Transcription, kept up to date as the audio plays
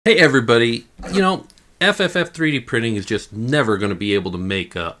Hey everybody, FFF 3D printing is just never going to be able to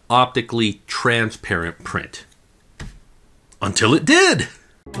make a optically transparent print. Until it did!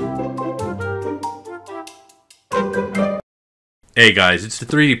 Hey guys, it's the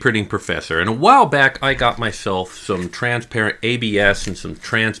 3D printing professor, and a while back I got myself some transparent ABS and some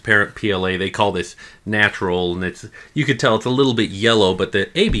transparent PLA. They call this natural, and you can tell it's a little bit yellow, but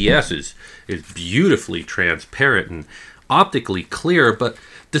the ABS is beautifully transparent and optically clear, but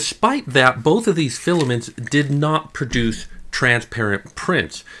despite that, both of these filaments did not produce transparent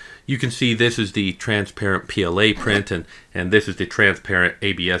prints. You can see this is the transparent PLA print, and this is the transparent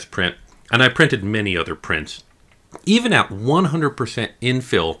ABS print, and I printed many other prints. Even at 100%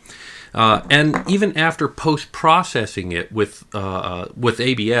 infill, and even after post-processing it with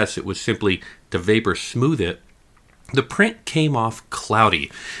ABS, it was simply to vapor smooth it, the print came off cloudy.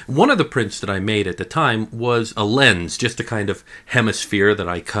 One of the prints that I made at the time was a lens, just a kind of hemisphere that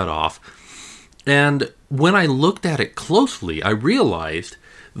I cut off. And when I looked at it closely, I realized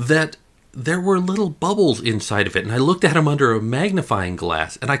that there were little bubbles inside of it. And I looked at them under a magnifying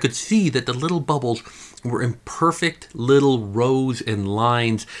glass, and I could see that the little bubbles were in perfect little rows and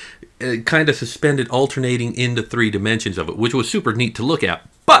lines, kind of suspended, alternating into 3 dimensions of it, which was super neat to look at.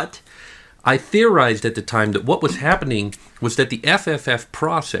 But I theorized at the time that what was happening was that the FFF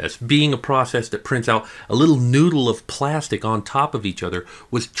process, being a process that prints out a little noodle of plastic on top of each other,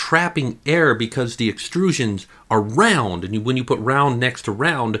 was trapping air because the extrusions are round, and when you put round next to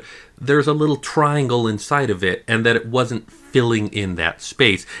round, there's a little triangle inside of it, and that it wasn't filling in that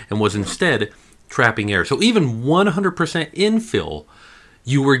space and was instead trapping air. So even 100% infill,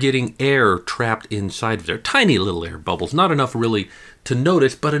 you were getting air trapped inside of there. Tiny little air bubbles, not enough really to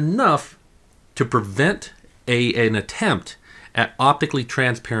notice, but enough to prevent an attempt at optically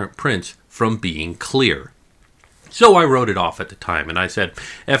transparent prints from being clear. So I wrote it off at the time, and I said,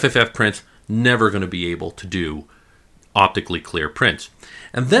 FFF prints never going to be able to do optically clear prints.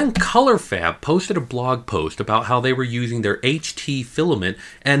 And then Colorfabb posted a blog post about how they were using their HT filament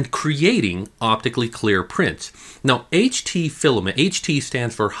and creating optically clear prints. Now, HT filament, HT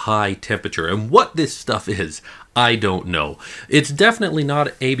stands for high temperature, and what this stuff is, I don't know. It's definitely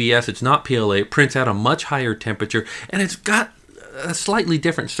not ABS, it's not PLA, it prints at a much higher temperature, and it's got a slightly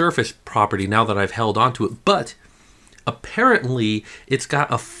different surface property now that I've held onto it, but apparently it's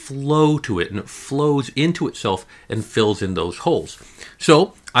got a flow to it, and it flows into itself and fills in those holes.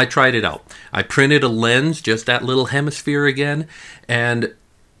 So I tried it out. I printed a lens, just that little hemisphere again, and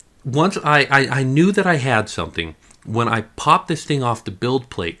once I knew that I had something when I popped this thing off the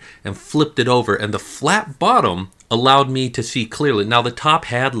build plate and flipped it over, and the flat bottom allowed me to see clearly. Now the top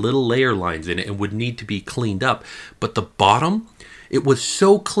had little layer lines in it and would need to be cleaned up, but the bottom, it was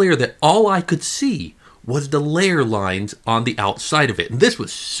so clear that all I could see was the layer lines on the outside of it. And this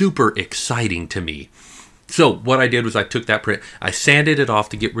was super exciting to me. So what I did was I took that print, I sanded it off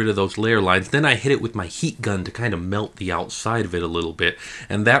to get rid of those layer lines, then I hit it with my heat gun to kind of melt the outside of it a little bit,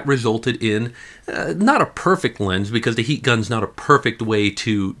 and that resulted in not a perfect lens, because the heat gun's not a perfect way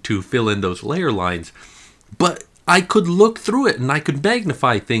to fill in those layer lines, but I could look through it and I could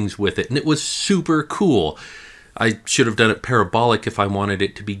magnify things with it, and it was super cool. I should have done it parabolic if I wanted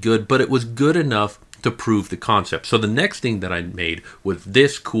it to be good, but it was good enough to prove the concept. So the next thing that I made was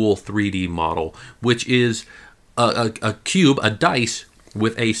this cool 3D model, which is a cube, a dice,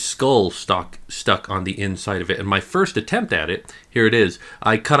 with a skull stuck on the inside of it. And my first attempt at it, here it is,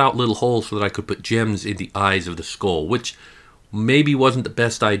 I cut out little holes so that I could put gems in the eyes of the skull, which maybe wasn't the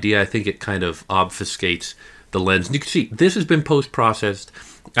best idea. I think it kind of obfuscates the lens. And you can see this has been post-processed.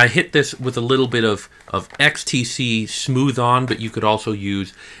 I hit this with a little bit of XTC smooth on, but you could also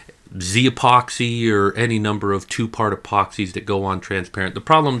use Z epoxy or any number of 2-part epoxies that go on transparent. The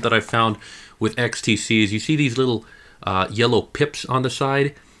problem that I found with XTC is you see these little yellow pips on the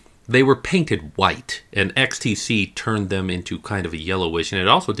side. They were painted white, and XTC turned them into kind of a yellowish, and it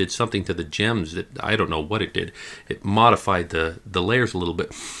also did something to the gems that I don't know what it did. It modified the layers a little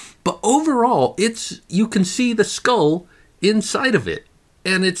bit. But overall, you can see the skull inside of it,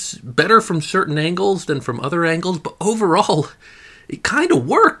 and it's better from certain angles than from other angles, but overall it kind of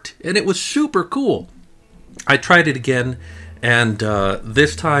worked, and it was super cool. I tried it again, and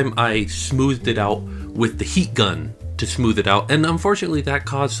this time I smoothed it out with the heat gun to smooth it out, and unfortunately that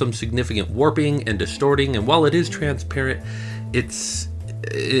caused some significant warping and distorting, and while it is transparent, it's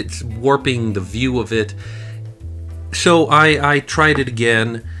warping the view of it. So I tried it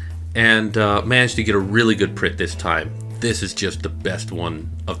again and managed to get a really good print this time. This is just the best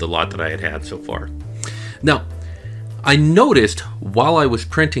one of the lot that I had so far. Now, I noticed while I was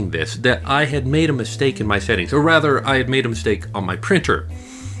printing this that I had made a mistake in my settings, or rather I had made a mistake on my printer.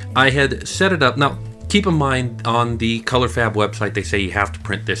 I had set it up. Now, keep in mind, on the Colorfabb website, they say you have to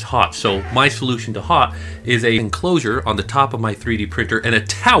print this hot. So my solution to hot is a enclosure on the top of my 3D printer and a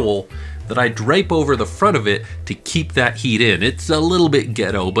towel that I drape over the front of it to keep that heat in. It's a little bit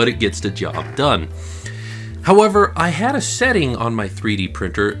ghetto, but it gets the job done. However, I had a setting on my 3D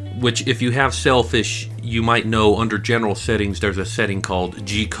printer, which if you have Sailfish, you might know under general settings, there's a setting called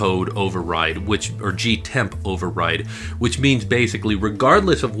G-code override, or G-temp override, which means basically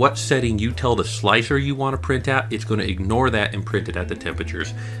regardless of what setting you tell the slicer you want to print at, it's going to ignore that and print it at the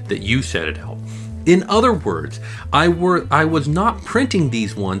temperatures that you set it out. In other words, I was not printing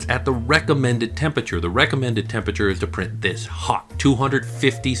these ones at the recommended temperature. The recommended temperature is to print this hot,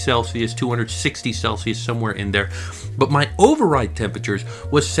 250 Celsius, 260 Celsius, somewhere in there. But my override temperatures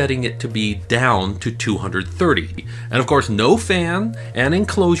was setting it to be down to 230. And of course, no fan and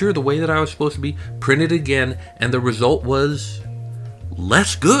enclosure, the way that I was supposed to be, printed again, and the result was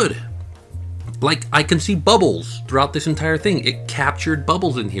less good. Like, I can see bubbles throughout this entire thing. It captured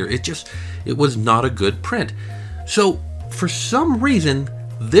bubbles in here. It was not a good print. So, for some reason,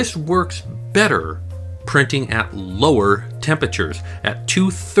 this works better printing at lower temperatures. At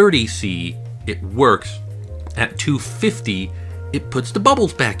 230 C, it works. At 250, it puts the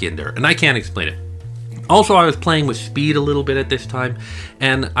bubbles back in there. And I can't explain it. Also, I was playing with speed a little bit at this time,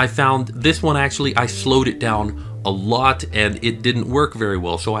 and I found this one actually, I slowed it down a lot and it didn't work very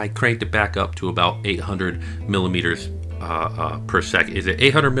well, so I cranked it back up to about 800 millimeters per second. Is it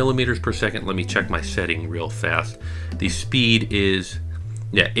 800 millimeters per second? Let me check my setting real fast. The speed is,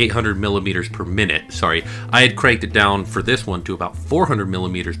 yeah, 800 millimeters per minute. Sorry, I had cranked it down for this one to about 400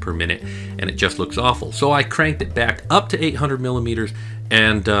 millimeters per minute, and it just looks awful. So I cranked it back up to 800 millimeters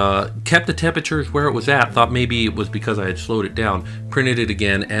and kept the temperatures where it was at. Thought maybe it was because I had slowed it down. Printed it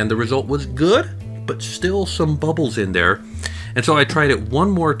again, and the result was good, but still some bubbles in there. And so I tried it one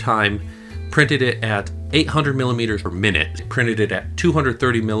more time, printed it at 800 millimeters per minute, printed it at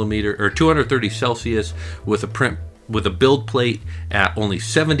 230 Celsius with a build plate at only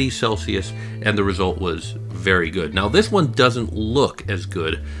 70 Celsius, and the result was very good. Now this one doesn't look as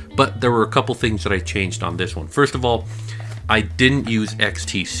good, but there were a couple things that I changed on this one. First of all, I didn't use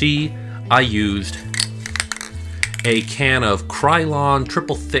XTC. I used a can of Krylon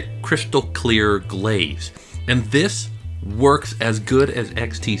triple thick crystal clear glaze, and this works as good as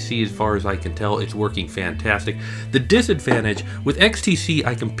XTC as far as I can tell. It's working fantastic. The disadvantage with XTC,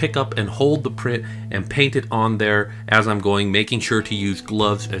 I can pick up and hold the print and paint it on there as I'm going, making sure to use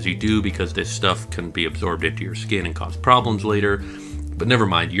gloves as you do, because this stuff can be absorbed into your skin and cause problems later. But never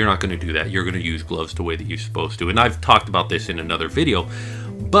mind, you're not going to do that. You're going to use gloves the way that you're supposed to, and I've talked about this in another video.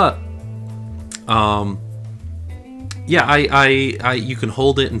 But yeah, you can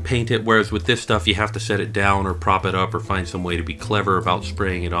hold it and paint it, whereas with this stuff you have to set it down or prop it up or find some way to be clever about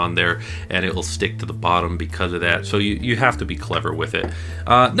spraying it on there, and it will stick to the bottom because of that. So you have to be clever with it.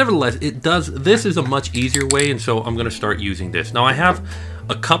 Nevertheless, this is a much easier way, and so I'm going to start using this. Now I have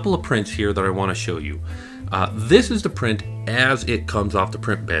a couple of prints here that I want to show you. This is the print as it comes off the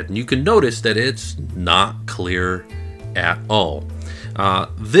print bed, and you can notice that it's not clear at all.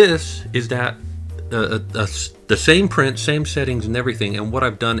 This is that the same print, same settings and everything, and what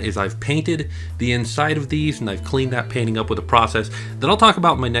I've done is I've painted the inside of these, and I've cleaned that painting up with a process that I'll talk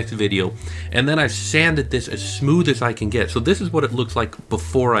about in my next video, and then I've sanded this as smooth as I can get. So this is what it looks like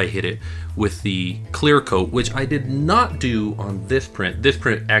before I hit it with the clear coat, which I did not do on this print. This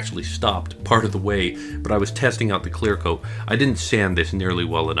print actually stopped part of the way, but I was testing out the clear coat. I didn't sand this nearly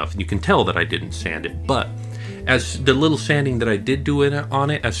well enough, and you can tell that I didn't sand it, but as the little sanding that I did do on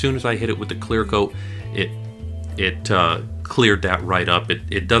it, as soon as I hit it with the clear coat, it cleared that right up.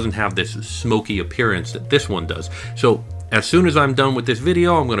 It doesn't have this smoky appearance that this one does. So as soon as I'm done with this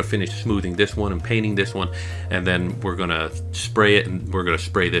video, I'm going to finish smoothing this one and painting this one, and then we're going to spray it, and we're going to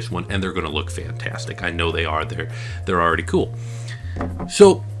spray this one, and they're going to look fantastic. I know they are. They're already cool.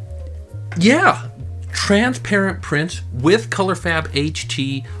 So yeah, transparent prints with Colorfabb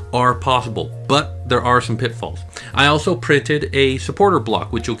HT are possible, but there are some pitfalls. I also printed a supporter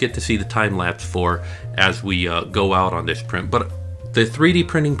block, which you'll get to see the time lapse for as we go out on this print. But the 3D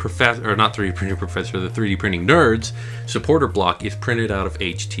printing professor, or not 3D printing professor, the 3D printing nerds supporter block is printed out of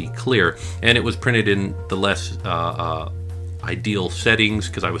HT clear, and it was printed in the less ideal settings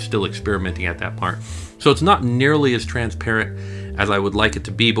because I was still experimenting at that part. So it's not nearly as transparent as I would like it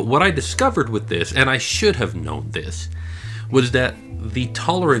to be. But what I discovered with this, and I should have known this, was that the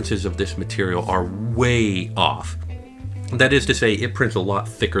tolerances of this material are way off. That is to say, it prints a lot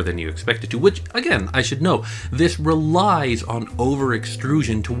thicker than you expect it to, which, again, I should know, this relies on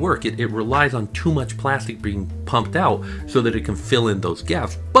over-extrusion to work. It relies on too much plastic being pumped out so that it can fill in those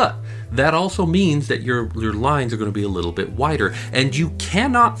gaps. But that also means that your lines are going to be a little bit wider, and you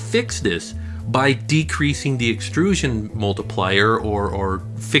cannot fix this by decreasing the extrusion multiplier or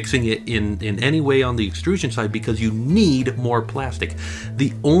fixing it in any way on the extrusion side, because you need more plastic.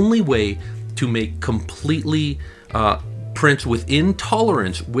 The only way to make completely prints within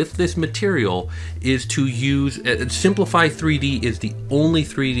tolerance with this material is to use Simplify 3D is the only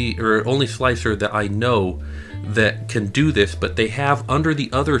 3D or only slicer that I know that can do this, but they have under the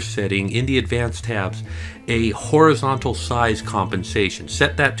other setting in the advanced tabs a horizontal size compensation.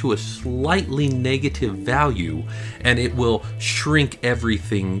 Set that to a slightly negative value and it will shrink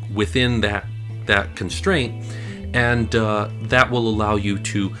everything within that constraint, and that will allow you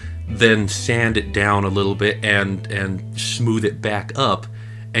to then sand it down a little bit and smooth it back up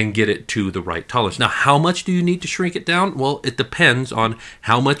and get it to the right tolerance. Now, how much do you need to shrink it down? Well, it depends on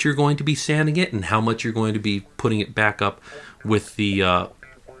how much you're going to be sanding it and how much you're going to be putting it back up with the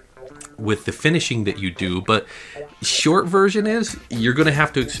finishing that you do. But short version is you're going to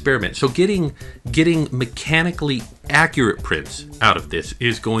have to experiment. So getting mechanically accurate prints out of this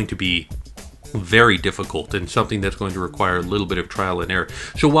is going to be very difficult and something that's going to require a little bit of trial and error.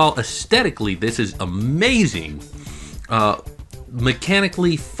 So while aesthetically this is amazing,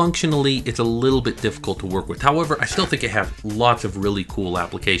 mechanically, functionally, it's a little bit difficult to work with. However, I still think it has lots of really cool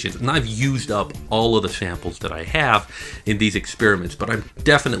applications, and I've used up all of the samples that I have in these experiments, but I'm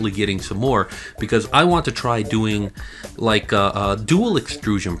definitely getting some more because I want to try doing like dual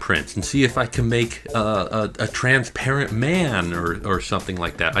extrusion prints and see if I can make a transparent man or something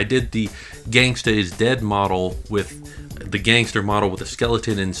like that. I did the Gangsta is Dead model with the gangster model with a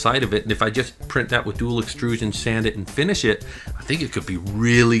skeleton inside of it, and if I just print that with dual extrusion, sand it, and finish it, I think it could be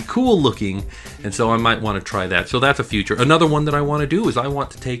really cool looking, and so I might want to try that. So that's a future. Another one that I want to do is I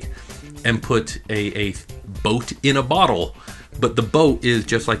want to take and put a boat in a bottle, but the boat is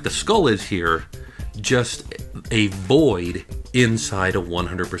just like the skull is here, just a void inside a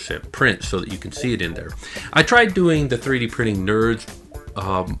 100% print so that you can see it in there. I tried doing the 3D printing nerds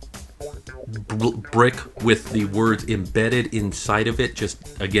brick with the words embedded inside of it,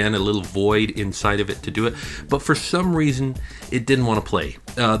 just again a little void inside of it to do it, but for some reason it didn't want to play.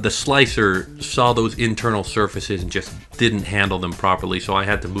 The slicer saw those internal surfaces and just didn't handle them properly, so I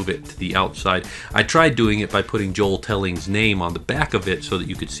had to move it to the outside. I tried doing it by putting Joel Telling's name on the back of it so that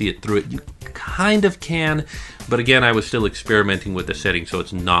you could see it through it. You kind of can, but again, I was still experimenting with the setting, so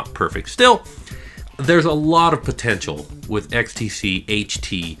it's not perfect. Still, there's a lot of potential with XTC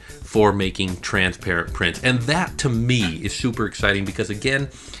HT for making transparent prints, and that to me is super exciting because again,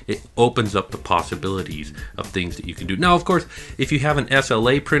 it opens up the possibilities of things that you can do. Now, of course, if you have an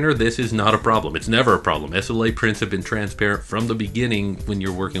SLA printer, this is not a problem. It's never a problem. SLA prints have been transparent from the beginning when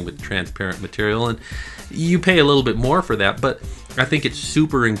you're working with transparent material, and you pay a little bit more for that, but I think it's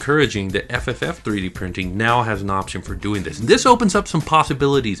super encouraging that FFF 3D printing now has an option for doing this. And this opens up some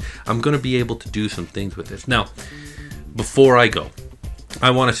possibilities. I'm going to be able to do some things with this. Now, before I go,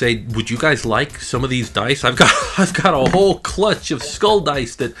 I want to say, would you guys like some of these dice? I've got a whole clutch of skull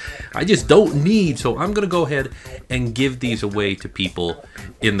dice that I just don't need, so I'm going to go ahead and give these away to people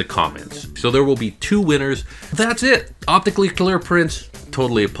in the comments. So there will be 2 winners. That's it. Optically clear prints,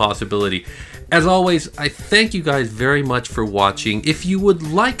 totally a possibility. As always, I thank you guys very much for watching. If you would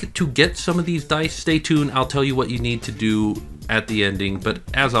like to get some of these dice, stay tuned. I'll tell you what you need to do at the ending, but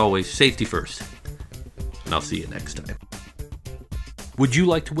as always, safety first. And I'll see you next time. Would you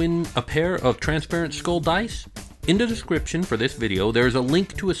like to win a pair of transparent skull dice? In the description for this video, there is a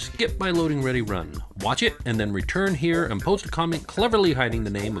link to a skip by loading ready run. Watch it and then return here and post a comment cleverly hiding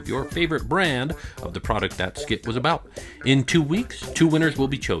the name of your favorite brand of the product that skip was about. In 2 weeks, 2 winners will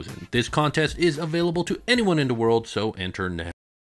be chosen. This contest is available to anyone in the world, so enter now.